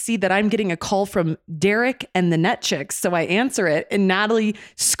I see that I'm getting a call from Derek and the Net Chicks. So I answer it, and Natalie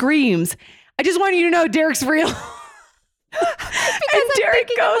screams, I just want you to know Derek's real. And Derek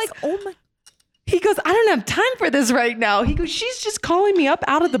goes, like, oh my. He goes, I don't have time for this right now. He goes, she's just calling me up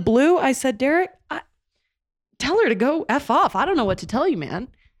out of the blue. I said, Derek, tell her to go F off. I don't know what to tell you, man.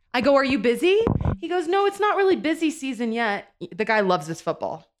 I go, are you busy? He goes, no, it's not really busy season yet. The guy loves his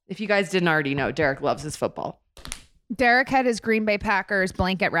football. If you guys didn't already know, Derek loves his football. Derek had his Green Bay Packers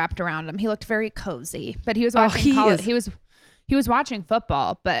blanket wrapped around him. He looked very cozy, but he was watching he was watching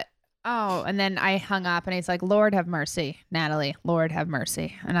football, but and then I hung up and he's like, Lord have mercy, Natalie, Lord have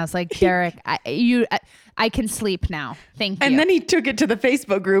mercy. And I was like, Derek, I can sleep now. Thank you. And then he took it to the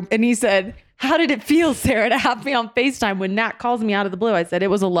Facebook group and he said, how did it feel, Sara, to have me on FaceTime when Nat calls me out of the blue? I said, it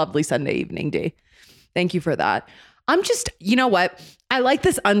was a lovely Sunday evening, D. Thank you for that. I'm just, you know what? I like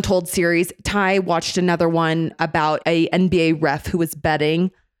this Untold series. Ty watched another one about a NBA ref who was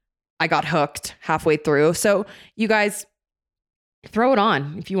betting I got hooked halfway through. So you guys throw it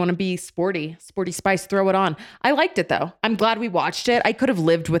on. If you want to be sporty spice, throw it on. I liked it though. I'm glad we watched it. I could have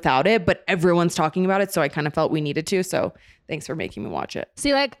lived without it, but everyone's talking about it. So I kind of felt we needed to. So thanks for making me watch it.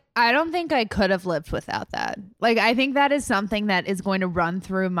 See, like, I don't think I could have lived without that. Like, I think that is something that is going to run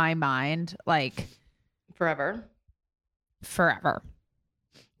through my mind, like, Forever.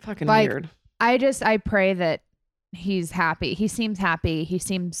 Fucking like, weird. I pray that he's happy. He seems happy. He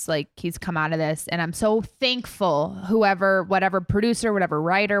seems like he's come out of this. And I'm so thankful whatever producer, whatever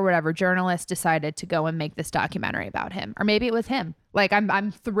writer, whatever journalist decided to go and make this documentary about him. Or maybe it was him. Like,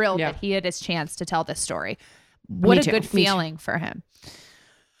 I'm thrilled that he had his chance to tell this story. What a good feeling for him.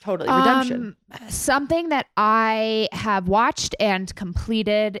 Totally. Redemption. Something that I have watched and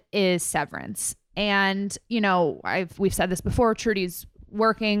completed is Severance. And, you know, we've said this before, Trudy's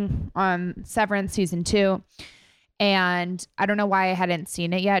working on Severance season 2. And I don't know why I hadn't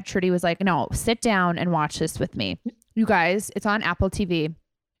seen it yet. Trudy was like, no, sit down and watch this with me. You guys, it's on Apple TV.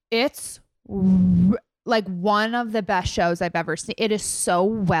 It's like one of the best shows I've ever seen. It is so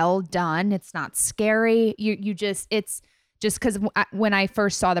well done. It's not scary. It's just because when I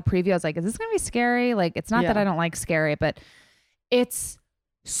first saw the preview, I was like, is this going to be scary? Like, it's not that I don't like scary, but it's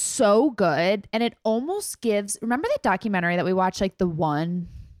so good. And it almost gives, remember that documentary that we watched, like the one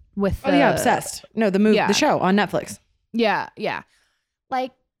with Obsessed. No, the movie, the show on Netflix. Yeah.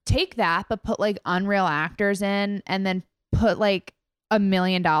 Like, take that, but put like unreal actors in, and then put like $1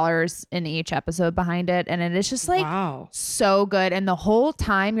 million in each episode behind it. And it is just like, so good. And the whole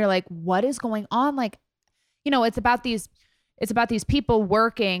time you're like, what is going on? Like, you know, it's about these people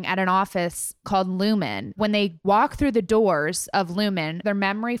working at an office called Lumen. When they walk through the doors of Lumen, their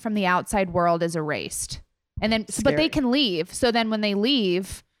memory from the outside world is erased. And then, but they can leave. So then when they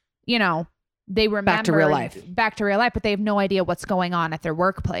leave, you know, they remember back to real life, but they have no idea what's going on at their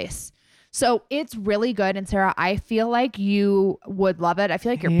workplace. So it's really good. And Sarah, I feel like you would love it. I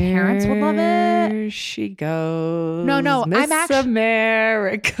feel like your parents would love it. Here she goes. No, Miss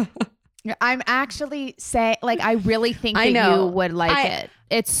America. I'm actually saying, like, I really think that you would like it.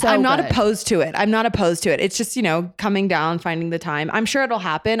 It's so I'm not good. opposed to it. It's just, you know, coming down, finding the time. I'm sure it'll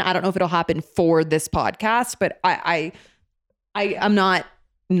happen. I don't know if it'll happen for this podcast, but I'm not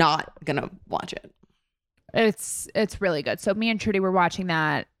gonna watch it. It's really good. So me and Trudy were watching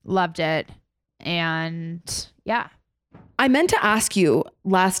that, loved it, and yeah. I meant to ask you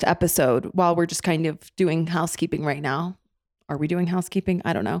last episode, while we're just kind of doing housekeeping right now. Are we doing housekeeping?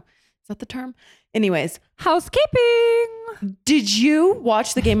 I don't know. Is that the term? Anyways, housekeeping. Did you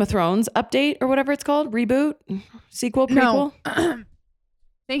watch the Game of Thrones update or whatever it's called? Reboot? Sequel? Prequel? No.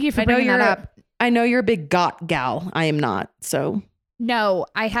 Thank you for bringing that up. I know you're a big GOT gal. I am not. So no,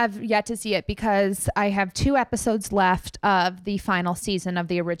 I have yet to see it because I have 2 episodes left of the final season of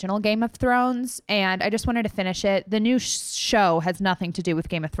the original Game of Thrones, and I just wanted to finish it. The new show has nothing to do with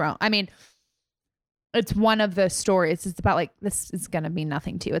Game of Thrones. I mean, it's one of the stories. It's about, like, this is going to be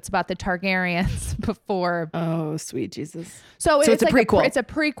nothing to you. It's about the Targaryens before. Oh, sweet Jesus. So it's a like prequel. It's a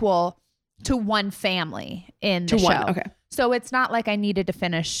prequel to one family in the show. Okay. So it's not like I needed to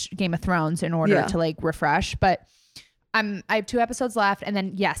finish Game of Thrones in order to like refresh, but I have 2 episodes left, and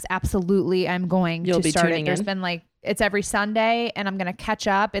then yes, absolutely, I'm going to start it. There's been like, it's every Sunday, and I'm gonna catch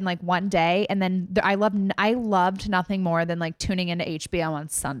up in like one day, and then I loved nothing more than like tuning into HBO on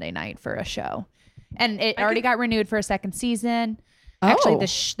Sunday night for a show, and it already got renewed for a 2nd season. Actually, the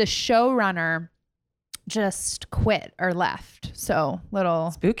showrunner just quit or left, so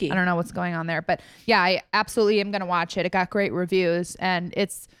little spooky. I don't know what's going on there, but yeah, I absolutely am gonna watch it. It got great reviews, and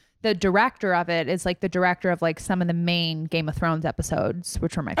it's. The director of it is like the director of like some of the main Game of Thrones episodes,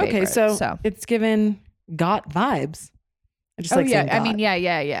 which were my favorite. Okay, so it's given GOT vibes. I just saying GOT. I mean,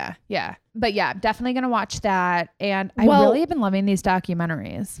 yeah. But yeah, definitely gonna watch that. And I really have been loving these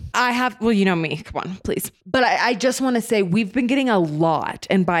documentaries. I have. Well, you know me. Come on, please. But I just want to say we've been getting a lot,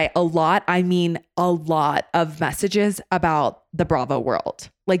 and by a lot I mean a lot of messages about the Bravo world.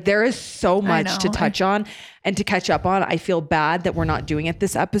 Like, there is so much to touch on and to catch up on. I feel bad that we're not doing it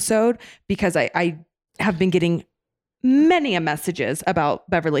this episode because I have been getting many messages about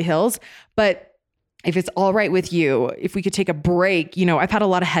Beverly Hills. But if it's all right with you, if we could take a break, you know, I've had a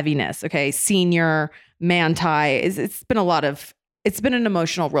lot of heaviness. Okay. Senior, Manti, it's been an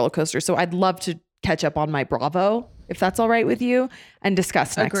emotional roller coaster. So I'd love to catch up on my Bravo, if that's all right with you, and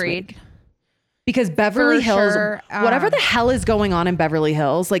discuss next week. Because Beverly Hills, whatever the hell is going on in Beverly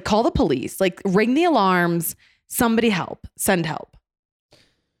Hills, like, call the police, like, ring the alarms, somebody help, send help.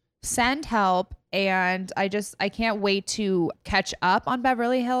 Send help. And I can't wait to catch up on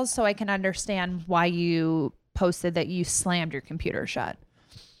Beverly Hills so I can understand why you posted that you slammed your computer shut.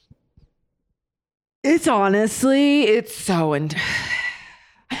 It's honestly, it's so, and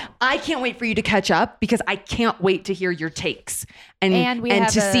I can't wait for you to catch up because I can't wait to hear your takes and we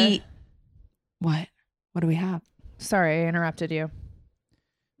have to see what do we have? Sorry, I interrupted you.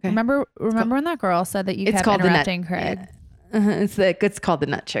 Okay. Remember when that girl said that you kept interrupting Craig? Yeah. It's called the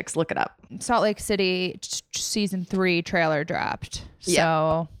Nut Chicks. Look it up. Salt Lake City season 3 trailer dropped.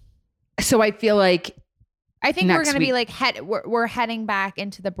 Yeah. So I feel like I think we're going to be like we're heading back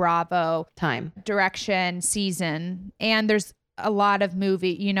into the Bravo time direction season, and there's a lot of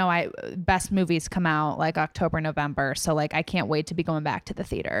best movies come out like October, November. So like I can't wait to be going back to the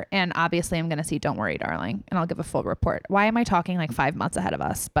theater, and obviously I'm going to see Don't Worry, Darling, and I'll give a full report. Why am I talking like 5 months ahead of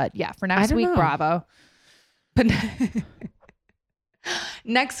us? But yeah, for next week, Bravo. But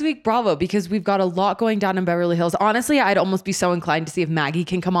next week, Bravo, because we've got a lot going down in Beverly Hills. Honestly, I'd almost be so inclined to see if Maggie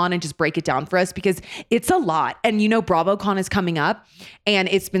can come on and just break it down for us because it's a lot. And BravoCon is coming up, and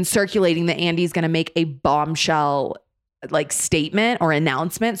it's been circulating that Andy's going to make a bombshell like statement or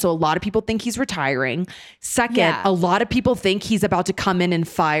announcement. So a lot of people think he's retiring. Second, a lot of people think he's about to come in and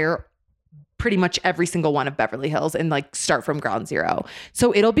fire pretty much every single one of Beverly Hills and like start from ground zero.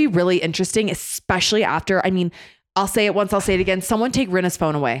 So it'll be really interesting, especially after, I'll say it once, I'll say it again. Someone take Rinna's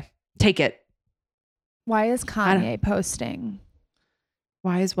phone away. Take it. Why is Kanye posting?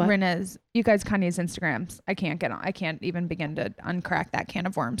 Why is what? Rinna's, you guys, Kanye's Instagrams. I can't even begin to uncrack that can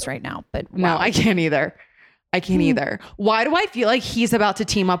of worms right now. But wow. No, I can't either. Why do I feel like he's about to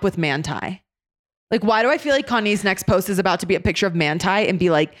team up with Manti? Like, why do I feel like Kanye's next post is about to be a picture of Manti and be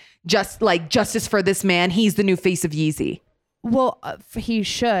like, justice for this man. He's the new face of Yeezy. Well, he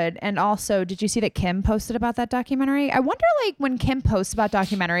should. And also, did you see that Kim posted about that documentary? I wonder, like, when Kim posts about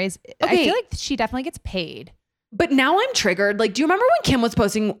documentaries, I feel like she definitely gets paid. But now I'm triggered. Like, do you remember when Kim was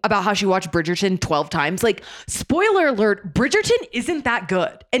posting about how she watched Bridgerton 12 times? Like, spoiler alert, Bridgerton isn't that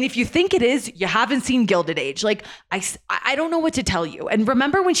good. And if you think it is, you haven't seen Gilded Age. Like, I don't know what to tell you. And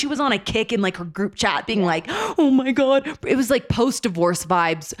remember when she was on a kick in like her group chat being like, oh my God, it was like post-divorce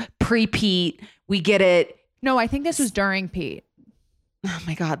vibes, pre-Pete, we get it. No, I think this was during Pete. Oh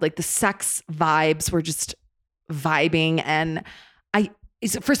my God, like the sex vibes were just vibing. And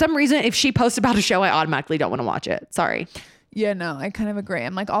for some reason, if she posts about a show, I automatically don't want to watch it. Sorry. Yeah, no, I kind of agree.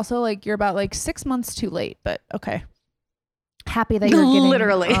 I'm like, also like, you're about like 6 months too late, but okay. Happy that you're getting,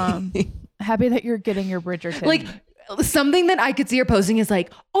 literally happy that you're getting your Bridgerton. Like something that I could see her posting is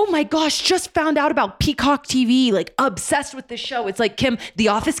like, oh my gosh, just found out about Peacock TV, like obsessed with this show. It's like, Kim, The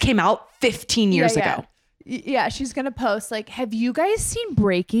Office came out 15 years ago. Yeah, she's going to post like, have you guys seen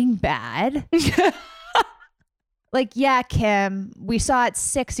Breaking Bad? Like, yeah, Kim, we saw it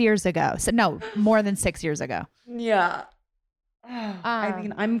 6 years ago. So no, more than 6 years ago. Yeah.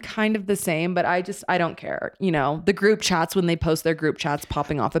 I'm kind of the same, but I don't care. The group chats, when they post their group chats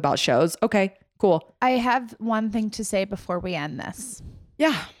popping off about shows. Okay, cool. I have one thing to say before we end this.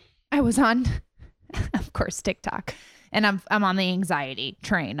 Yeah. I was on, of course, TikTok. And I'm on the anxiety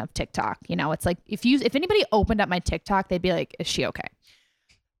train of TikTok. It's like if anybody opened up my TikTok, they'd be like, is she okay?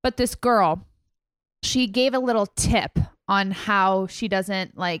 But this girl, she gave a little tip on how she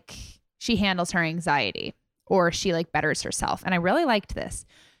handles her anxiety, or she like betters herself. And I really liked this.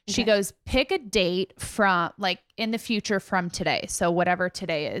 Okay. She goes, pick a date from like in the future from today. So whatever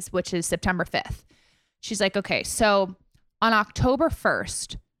today is, which is September 5th. She's like, okay, so on October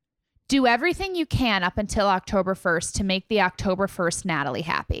 1st, do everything you can up until October 1st to make the October 1st Natalie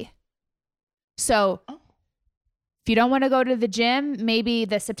happy. So if you don't want to go to the gym, maybe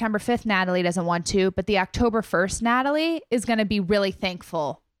the September 5th Natalie doesn't want to, but the October 1st Natalie is going to be really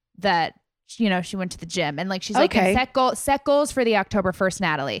thankful that, she went to the gym. And like, she's like, set goals for the October 1st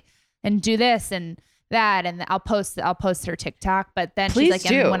Natalie and do this and that. And I'll post her TikTok, but then she's like,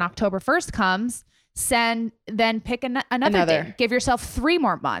 and when October 1st comes, then pick another day. Give yourself 3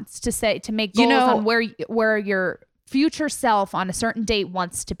 more months to make goals on where your future self on a certain date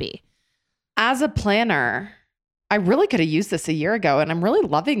wants to be. As a planner, I really could have used this a year ago, and I'm really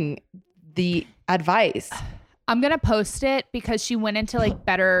loving the advice. I'm going to post it because she went into like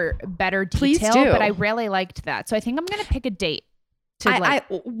better detail, Please do. But I really liked that. So I think I'm going to pick a date. The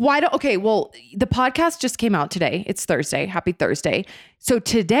podcast just came out today. It's Thursday. Happy Thursday. So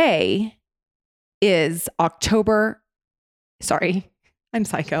today is sorry, I'm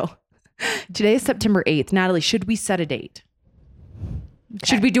psycho. Today is September 8th. Natalie, should we set a date? Okay.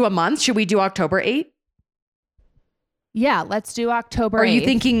 Should we do a month? Should we do October 8th? Yeah, let's do October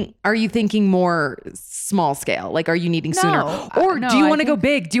 8th. Are you thinking more small scale? Like, are you needing sooner? Or do you want to go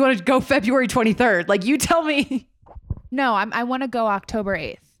big? Do you want to go February 23rd? Like, you tell me. No, I want to go October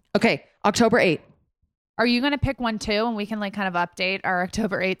 8th. Okay, October 8th. Are you going to pick one too? And we can like kind of update our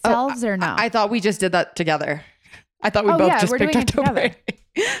October 8th selves or no? I thought we just did that together. I thought we both just picked October 8th.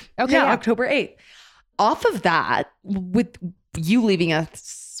 Okay. Yeah, October 8th. Off of that, with you leaving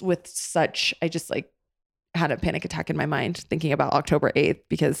us with such, I just like had a panic attack in my mind thinking about October 8th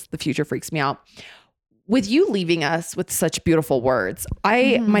because the future freaks me out. With you leaving us with such beautiful words,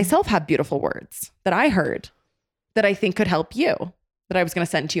 I myself have beautiful words that I heard that I think could help you, that I was going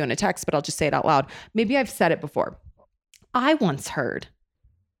to send to you in a text, but I'll just say it out loud. Maybe I've said it before. I once heard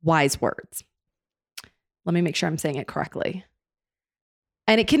wise words. Let me make sure I'm saying it correctly.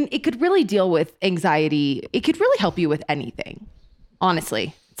 And it could really deal with anxiety. It could really help you with anything.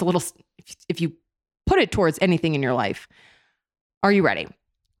 Honestly, it's a little, if you put it towards anything in your life. Are you ready?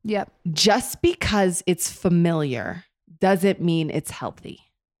 Yep. Just because it's familiar doesn't mean it's healthy.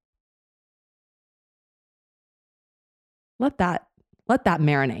 Let that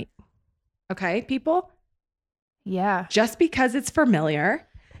marinate. Okay, people? Yeah. Just because it's familiar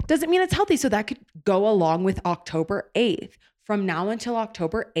doesn't mean it's healthy. So that could go along with October 8th. From now until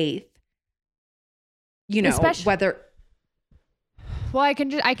October 8th, you know, whether. Well, I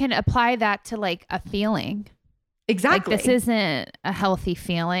can apply that to like a feeling. Exactly. Like, this isn't a healthy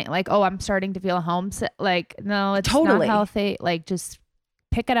feeling. Like, oh, I'm starting to feel homesick. Like, no, it's not healthy. Like, just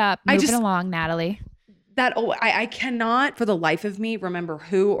pick it up, move it along, Natalie. I cannot for the life of me remember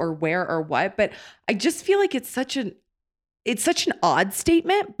who or where or what, but I just feel like it's such an odd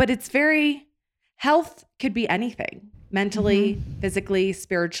statement, but it's very, health could be anything. Mentally, physically,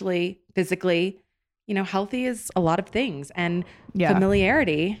 spiritually, physically, you know, healthy is a lot of things, and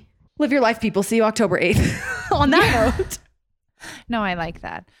familiarity. Live your life, people. See you October 8th. On that note. No, I like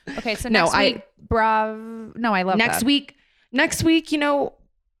that. Okay, so next week, I love next that. Next week, you know,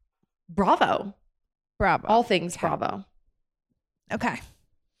 bravo. All things bravo. Okay.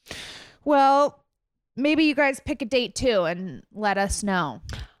 Well, maybe you guys pick a date too and let us know.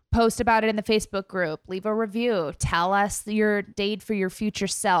 Post about it in the Facebook group. Leave a review. Tell us your date for your future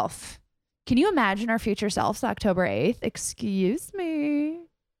self. Can you imagine our future selves October 8th? Excuse me.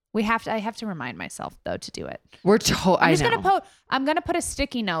 I have to remind myself though to do it. I'm gonna put a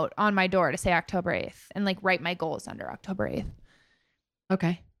sticky note on my door to say October 8th and like write my goals under October 8th.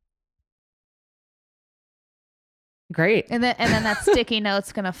 Okay. Great. And then that sticky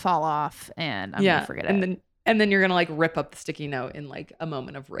note's gonna fall off and I'm gonna forget it. And then you're gonna like rip up the sticky note in like a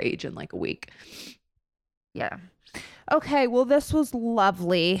moment of rage in like a week. Yeah. Okay. Well, this was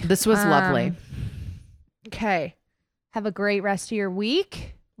lovely. Okay. Have a great rest of your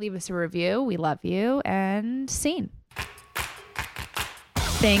week. Leave us a review. We love you, and scene.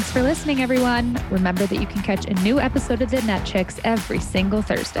 Thanks for listening, everyone. Remember that you can catch a new episode of The Net Chicks every single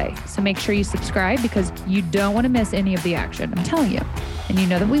Thursday. So make sure you subscribe because you don't want to miss any of the action. I'm telling you. And you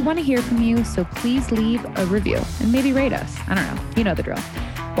know that we want to hear from you, so please leave a review and maybe rate us. I don't know. You know the drill.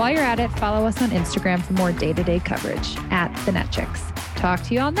 While you're at it, follow us on Instagram for more day-to-day coverage at The Net Chicks. Talk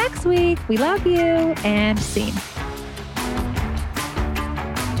to you all next week. We love you, and scene.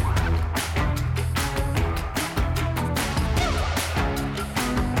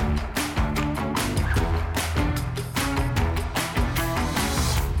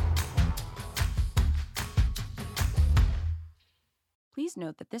 Please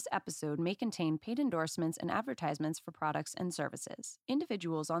note that this episode may contain paid endorsements and advertisements for products and services.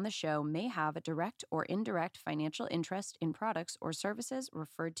 Individuals on the show may have a direct or indirect financial interest in products or services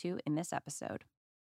referred to in this episode.